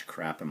so much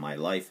crap in my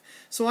life.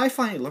 So I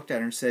finally looked at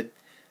her and said,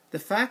 the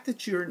fact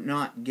that you're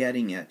not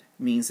getting it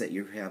means that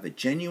you have a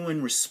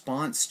genuine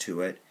response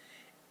to it,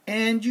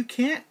 and you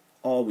can't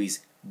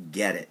always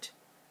get it.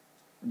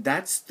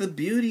 That's the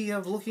beauty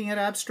of looking at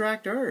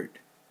abstract art.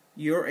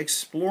 You're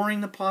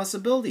exploring the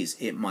possibilities.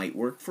 It might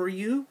work for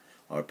you,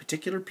 or a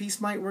particular piece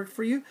might work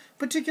for you, a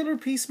particular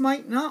piece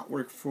might not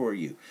work for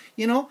you.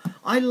 You know,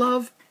 I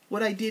love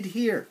what I did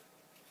here.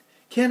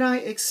 Can I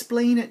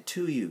explain it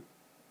to you?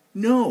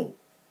 No.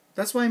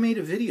 That's why I made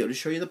a video, to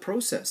show you the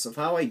process of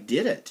how I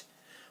did it.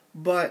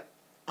 But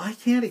I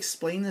can't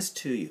explain this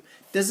to you.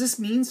 Does this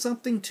mean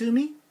something to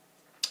me?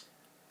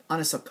 On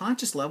a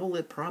subconscious level,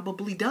 it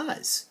probably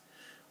does.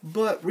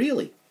 But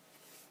really,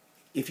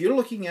 if you're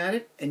looking at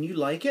it and you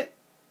like it,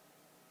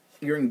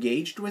 you're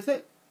engaged with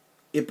it,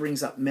 it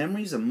brings up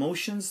memories,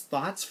 emotions,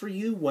 thoughts for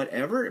you,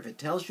 whatever, if it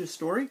tells you a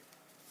story,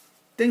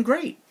 then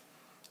great.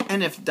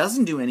 And if it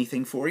doesn't do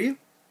anything for you,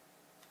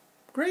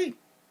 great.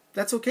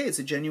 That's okay. It's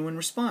a genuine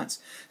response.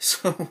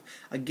 So,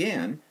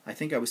 again, I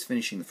think I was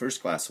finishing the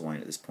first glass of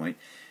wine at this point.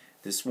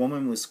 This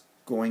woman was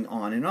going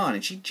on,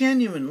 and she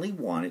genuinely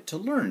wanted to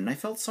learn. And I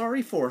felt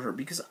sorry for her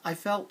because I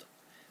felt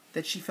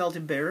that she felt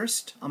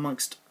embarrassed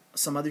amongst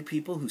some other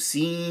people who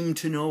seemed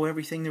to know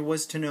everything there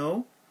was to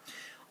know,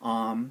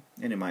 and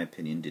in my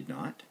opinion did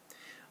not.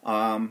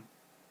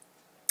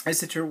 I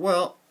said to her,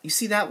 well, you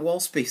see that wall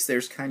space there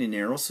is kind of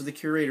narrow, so the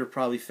curator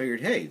probably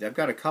figured, hey, I've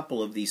got a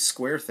couple of these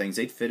square things.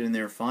 They'd fit in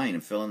there fine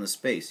and fill in the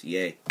space.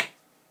 Yay.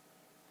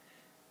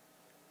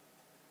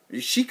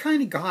 She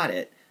kind of got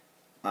it.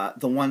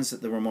 The ones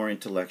that were more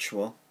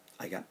intellectual,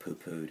 I got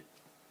poo-pooed.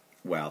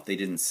 Well, they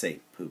didn't say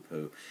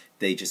poo-poo.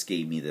 They just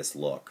gave me this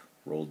look.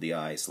 Rolled the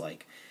eyes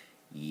like,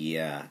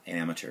 yeah,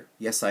 amateur.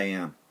 Yes, I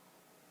am.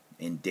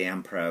 And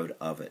damn proud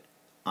of it.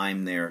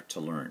 I'm there to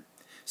learn.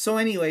 So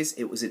anyways,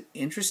 it was an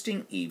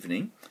interesting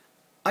evening.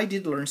 I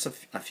did learn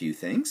a few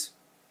things,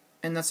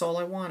 and that's all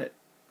I wanted.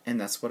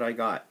 And that's what I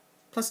got.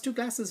 Plus 2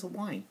 glasses of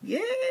wine.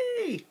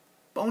 Yay!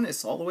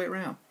 Bonus all the way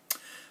around.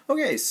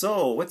 Okay,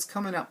 so what's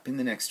coming up in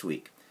the next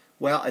week?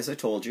 Well, as I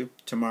told you,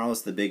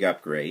 tomorrow's the big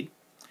upgrade.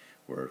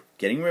 We're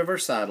getting rid of our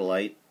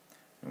satellite,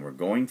 and we're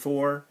going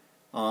for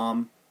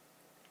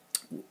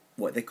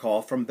what they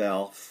call from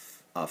Bell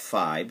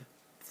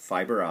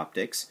fiber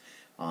optics.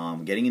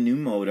 Getting a new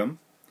modem.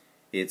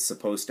 It's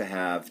supposed to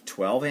have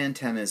 12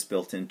 antennas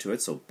built into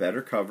it, so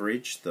better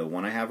coverage. The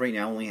one I have right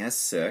now only has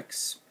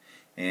 6.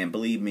 And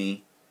believe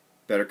me,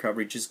 better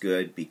coverage is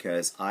good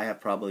because I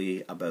have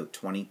probably about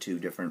 22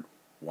 different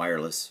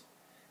wireless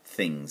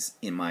things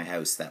in my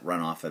house that run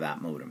off of that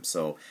modem.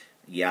 So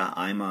yeah,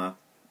 I'm a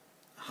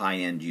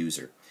high-end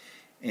user.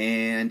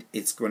 And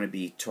it's going to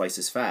be twice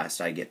as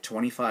fast. I get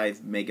 25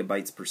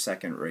 megabytes per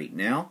second right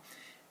now.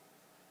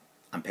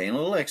 I'm paying a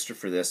little extra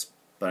for this,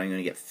 but I'm going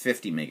to get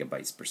 50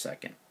 megabytes per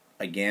second.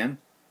 Again,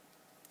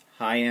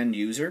 high-end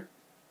user.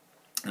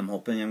 I'm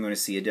hoping I'm going to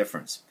see a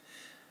difference.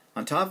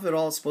 On top of it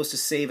all, it's supposed to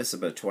save us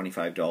about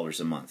 $25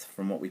 a month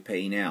from what we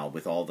pay now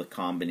with all the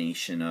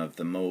combination of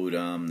the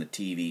modem, the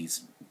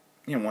TVs,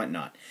 you know,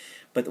 whatnot.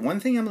 But the one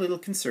thing I'm a little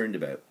concerned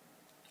about,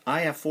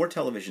 I have 4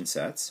 television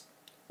sets.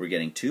 We're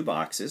getting 2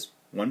 boxes.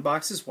 One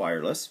box is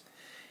wireless.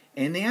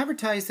 And they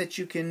advertise that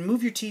you can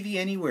move your TV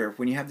anywhere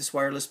when you have this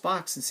wireless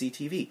box and see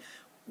TV.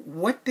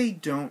 What they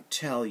don't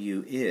tell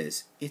you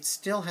is it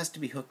still has to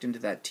be hooked into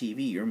that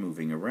TV you're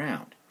moving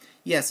around.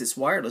 Yes, it's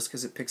wireless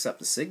because it picks up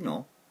the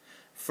signal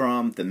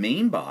from the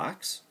main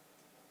box,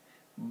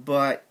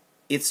 but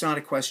it's not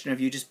a question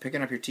of you just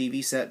picking up your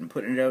TV set and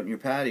putting it out in your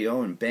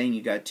patio and bang,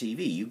 you got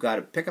TV. You got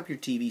to pick up your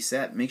TV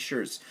set, make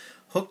sure it's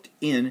hooked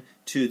in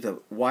to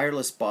the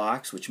wireless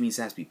box, which means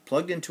it has to be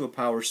plugged into a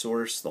power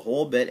source, the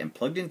whole bit, and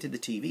plugged into the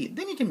TV.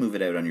 Then you can move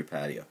it out on your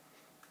patio.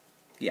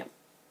 Yeah.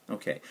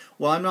 Okay.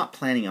 Well, I'm not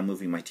planning on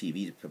moving my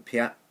TV to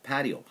the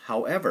patio.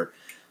 However,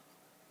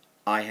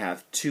 I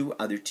have 2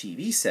 other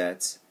TV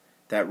sets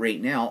that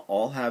right now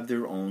all have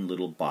their own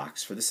little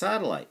box for the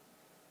satellite.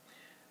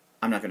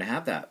 I'm not going to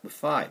have that with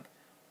 5.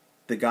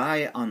 The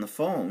guy on the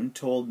phone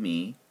told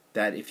me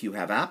that if you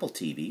have Apple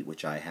TV,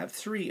 which I have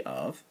 3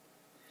 of,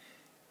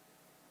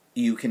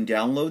 you can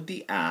download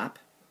the app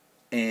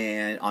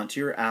and onto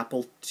your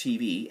Apple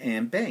TV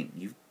and bang,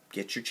 you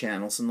get your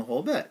channels and the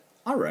whole bit.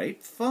 All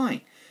right,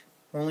 fine.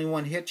 Only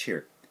one hitch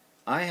here.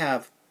 I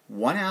have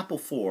 1 Apple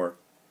 4,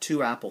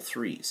 2 Apple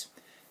 3s.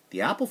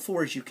 The Apple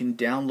 4s you can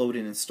download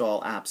and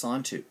install apps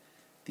onto.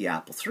 The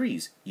Apple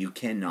 3s, you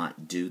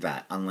cannot do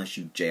that unless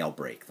you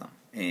jailbreak them.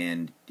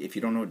 And if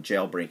you don't know what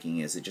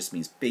jailbreaking is, it just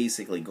means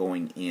basically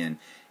going in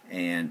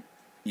and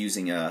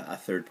using a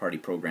third-party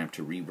program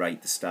to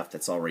rewrite the stuff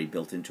that's already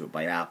built into it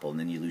by Apple, and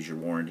then you lose your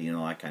warranty and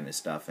all that kind of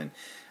stuff. And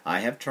I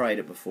have tried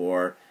it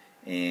before,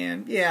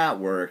 and yeah, it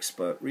works,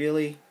 but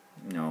really,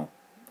 no,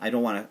 I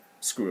don't want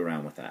to screw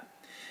around with that.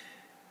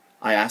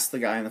 I asked the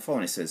guy on the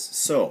phone, I says,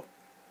 so,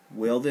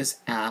 will this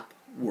app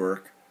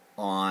work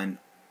on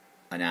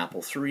an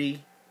Apple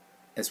 3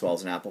 as well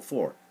as an Apple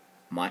 4?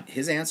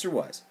 His answer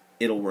was,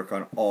 it'll work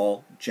on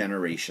all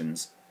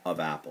generations of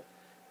Apple.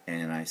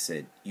 And I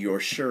said, you're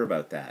sure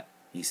about that?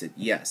 He said,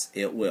 yes,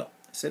 it will.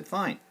 I said,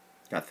 fine.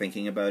 Got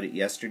thinking about it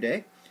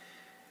yesterday.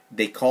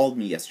 They called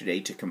me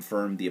yesterday to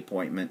confirm the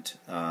appointment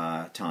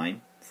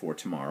time for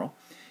tomorrow.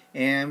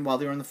 And while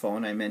they were on the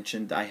phone, I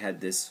mentioned I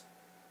had this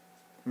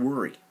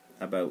worry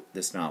about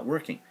this not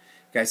working.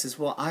 The guy says,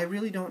 well, I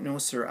really don't know,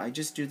 sir. I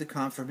just do the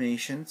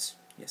confirmations.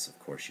 Yes, of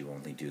course you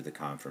only do the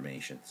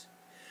confirmations.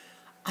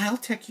 I'll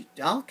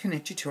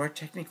connect you to our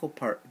technical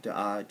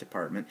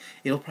department.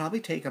 It'll probably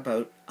take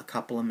about a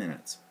couple of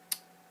minutes.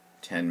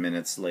 10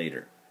 minutes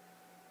later.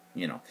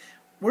 You know,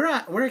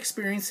 we're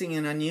experiencing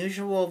an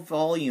unusual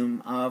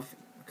volume of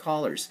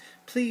callers.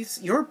 Please,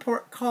 your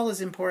call is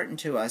important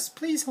to us.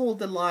 Please hold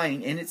the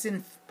line, and it's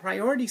in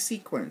priority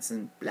sequence,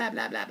 and blah,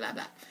 blah, blah, blah,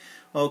 blah.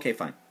 Okay,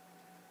 fine.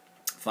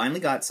 Finally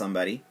got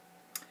somebody.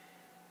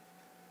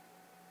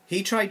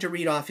 He tried to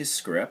read off his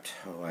script.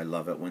 Oh, I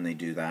love it when they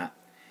do that.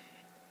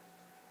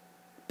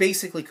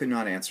 Basically could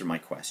not answer my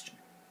question.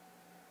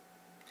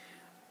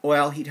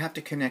 Well, he'd have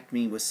to connect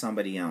me with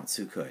somebody else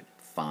who could.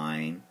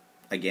 Fine.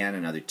 Again,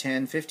 another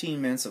 10,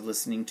 15 minutes of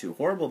listening to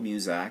horrible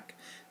music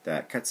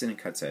that cuts in and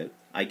cuts out.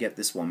 I get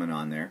this woman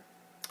on there.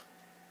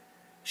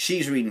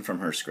 She's reading from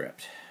her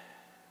script.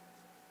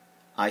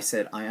 I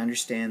said, I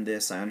understand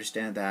this, I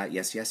understand that.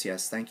 Yes, yes,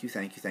 yes. Thank you,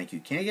 thank you, thank you.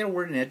 Can't get a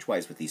word in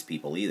edgewise with these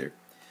people either.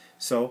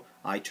 So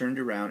I turned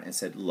around and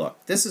said,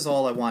 look, this is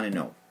all I want to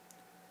know.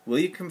 Will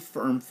you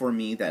confirm for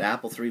me that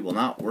Apple III will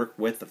not work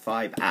with the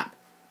 5 app?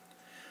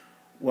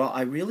 Well,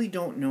 I really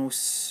don't know,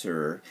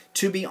 sir.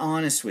 To be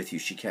honest with you,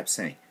 she kept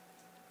saying.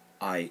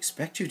 I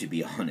expect you to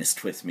be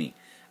honest with me.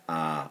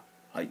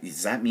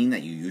 Does that mean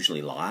that you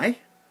usually lie?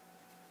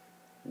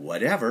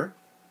 Whatever.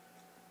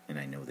 And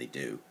I know they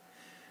do.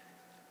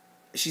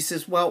 She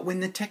says, well,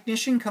 when the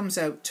technician comes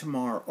out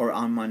tomorrow or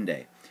on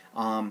Monday,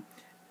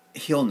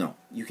 he'll know.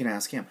 You can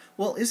ask him.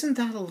 Well, isn't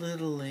that a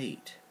little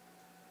late?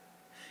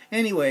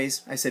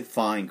 Anyways, I said,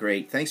 fine,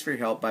 great. Thanks for your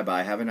help.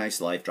 Bye-bye. Have a nice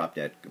life. Drop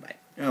dead. Goodbye.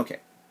 Okay.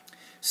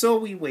 So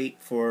we wait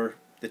for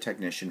the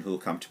technician who will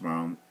come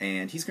tomorrow,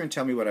 and he's going to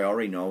tell me what I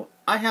already know.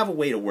 I have a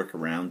way to work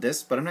around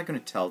this, but I'm not going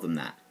to tell them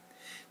that.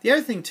 The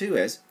other thing, too,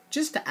 is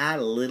just to add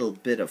a little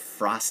bit of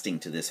frosting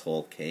to this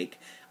whole cake,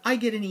 I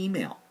get an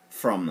email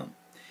from them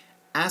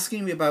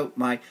asking me about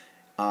my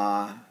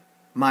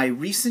my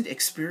recent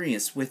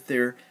experience with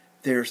their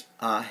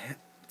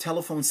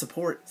telephone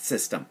support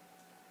system.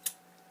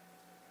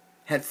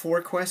 Had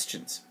 4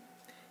 questions.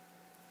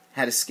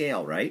 Had a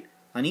scale, right?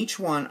 On each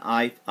one,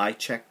 I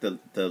checked the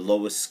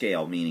lowest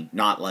scale, meaning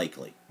not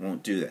likely,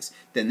 won't do this.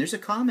 Then there's a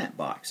comment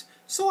box.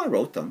 So I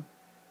wrote them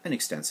an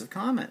extensive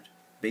comment.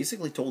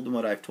 Basically told them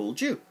what I've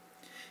told you.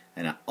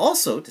 And I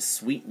also, to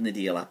sweeten the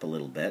deal up a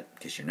little bit,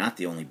 because you're not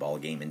the only ball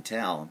game in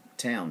town,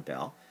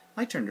 Belle,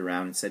 I turned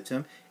around and said to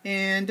him,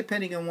 and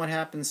depending on what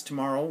happens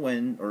tomorrow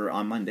or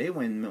on Monday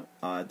when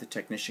the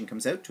technician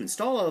comes out to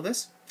install all of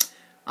this,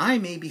 I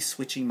may be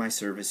switching my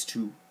service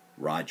to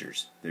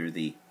Rogers. They're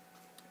the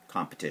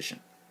competition,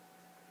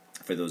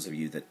 for those of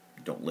you that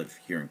don't live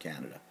here in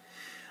Canada.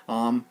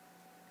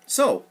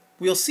 So,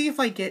 we'll see if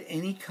I get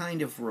any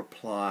kind of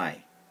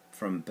reply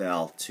from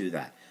Bell to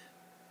that.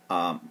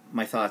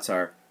 My thoughts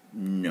are,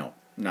 no,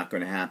 not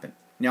going to happen.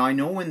 Now, I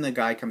know when the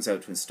guy comes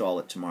out to install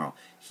it tomorrow,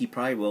 he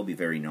probably will be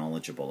very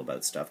knowledgeable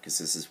about stuff, because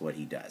this is what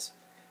he does.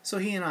 So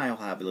he and I will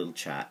have a little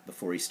chat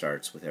before he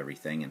starts with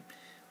everything,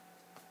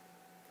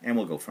 and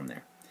we'll go from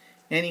there.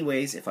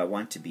 Anyways, if I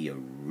want to be a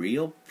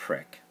real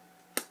prick,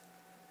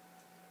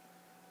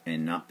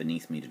 and not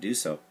beneath me to do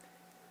so,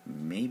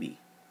 maybe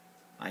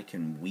I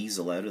can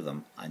weasel out of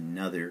them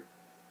another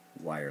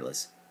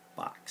wireless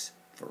box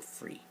for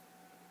free.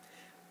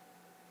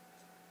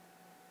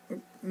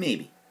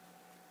 Maybe.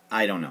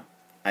 I don't know.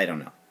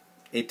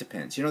 It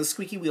depends. You know, the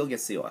squeaky wheel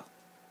gets the oil.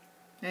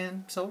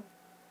 And so,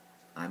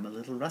 I'm a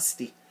little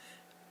rusty.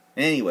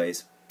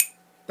 Anyways,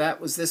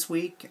 that was this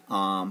week.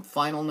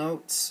 Final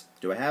notes.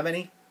 Do I have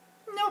any?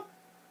 Nope.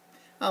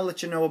 I'll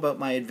let you know about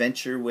my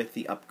adventure with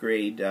the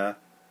upgrade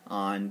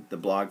on the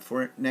blog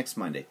for next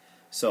Monday.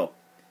 So,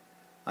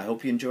 I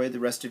hope you enjoyed the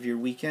rest of your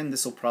weekend.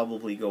 This will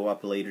probably go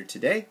up later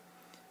today.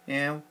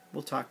 And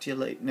we'll talk to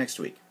you next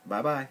week.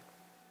 Bye-bye.